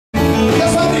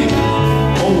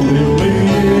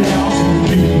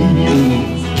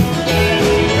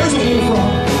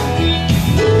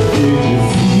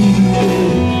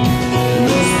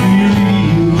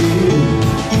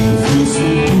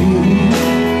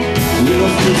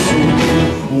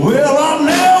Well, I've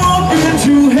never been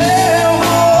to hell,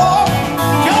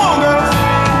 come on, girls,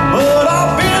 but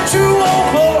I've been to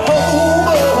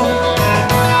Oklahoma.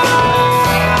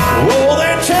 Oh,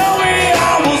 they tell me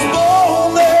I was born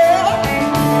there,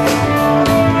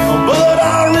 but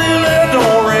I really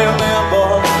don't remember.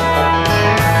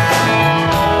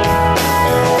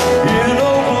 In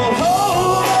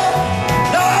Oklahoma,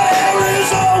 not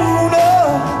Arizona.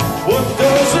 What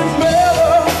does it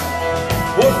matter?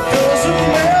 What does it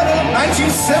matter?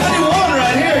 1971.